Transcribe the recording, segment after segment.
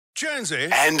Jonesy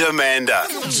and Amanda.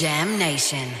 Jam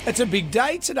Nation. It's a big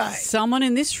day today. Someone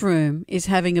in this room is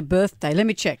having a birthday. Let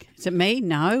me check. Is it me?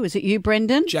 No. Is it you,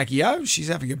 Brendan? Jackie O, she's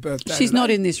having a birthday She's today. not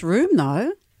in this room,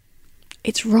 though.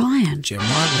 It's Ryan. Jen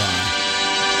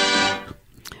Ryan.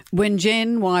 When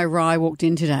Jen Y. Rye walked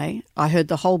in today, I heard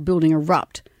the whole building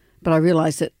erupt, but I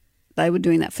realised that they were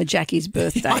doing that for Jackie's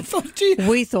birthday. I thought, gee,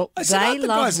 We thought I said, they aren't the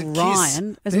love guys at Kiss-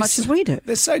 Ryan as they're much as we do.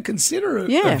 They're so considerate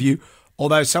Yeah. of you.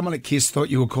 Although someone at Kiss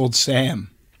thought you were called Sam.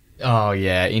 Oh,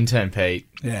 yeah, intern Pete.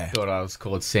 Yeah. Thought I was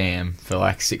called Sam for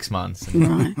like 6 months.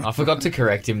 And I forgot to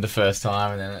correct him the first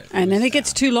time. And then it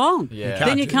gets too long. Yeah.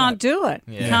 Then you do can't do it.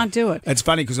 Yeah. You can't do it. It's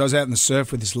funny because I was out in the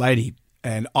surf with this lady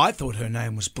and I thought her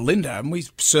name was Belinda and we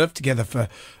surfed together for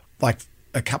like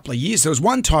a couple of years. There was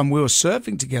one time we were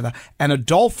surfing together and a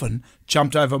dolphin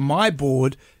jumped over my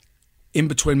board in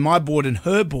between my board and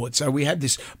her board. So we had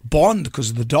this bond because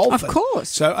of the dolphin. Of course.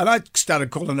 So, and I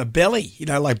started calling her Belly,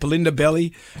 like Belinda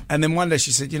Belly. And then one day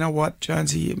she said, you know what,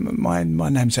 Jonesy, my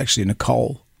name's actually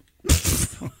Nicole.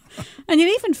 And you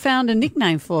even found a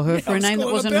nickname for her for I a was name that calling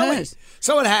her wasn't Belly. hers.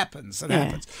 So it happens. It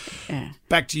happens. Yeah.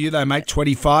 Back to you though, mate.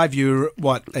 25. You're,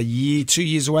 what, 2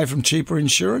 years away from cheaper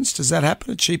insurance? Does that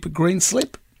happen? A cheaper green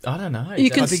slip? I don't know. You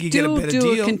can I think you get a still better do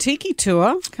deal. a Kentucky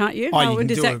tour, can't you? Oh, you when can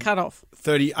does do that a- cut off?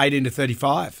 18 to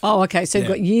 35. Oh, okay. So you've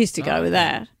Yeah. got years to go with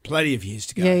that. Plenty of years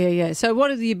to go. Yeah. So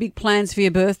what are your big plans for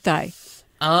your birthday?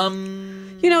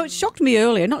 It shocked me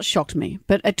earlier. Not shocked me,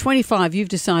 but at 25, you've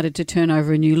decided to turn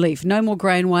over a new leaf. No more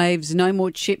grain waves, no more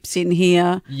chips in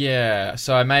here. Yeah,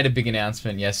 so I made a big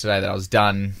announcement yesterday that I was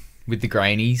done with the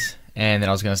grainies and then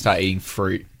I was going to start eating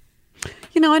fruit.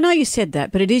 I know you said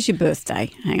that, but it is your birthday.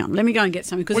 Hang on, let me go and get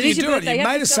something because What it are is you your doing? birthday. You have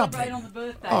made to us celebrate something. on the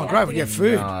birthday. Oh, You great. have We to get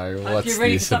food. No, Hope what's you're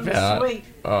ready for this something about? sweet.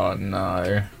 Oh,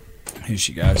 no. Here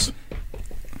she goes.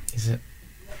 Is it?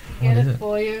 Get is it it?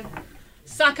 for you.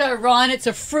 Sucko, Ryan, it's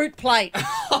a fruit plate.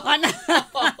 I know.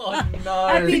 Oh, no.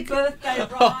 Happy birthday, Ryan.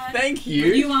 Oh, thank you.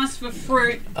 You asked for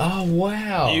fruit. Oh,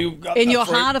 wow. You got In the your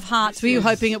fruit. heart of hearts, were you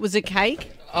hoping it was a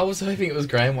cake? I was hoping it was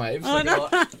grain waves. Oh, no.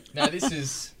 No, this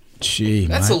is... Gee,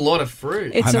 That's mate. a lot of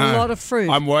fruit. It's a I know. lot of fruit.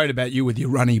 I'm worried about you with your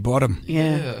runny bottom.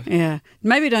 Yeah.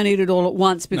 Maybe don't eat it all at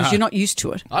once because No. you're not used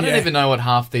to it. I don't Yeah. even know what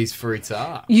half these fruits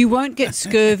are. You won't get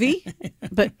scurvy,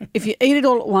 but if you eat it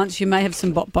all at once, you may have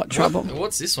some bot trouble.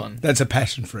 What's this one? That's a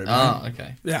passion fruit, mate. Oh,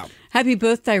 okay. Yeah. Happy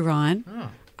birthday, Ryan. Oh.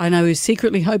 I know he's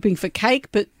secretly hoping for cake,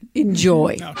 but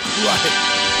enjoy. Oh, great.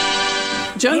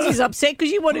 Jonesy's upset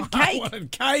because you wanted I cake.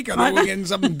 wanted cake. I thought we were getting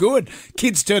something good.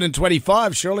 Kids turning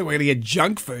 25. Surely we're going to get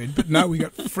junk food. But no, we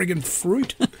got friggin'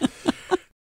 fruit.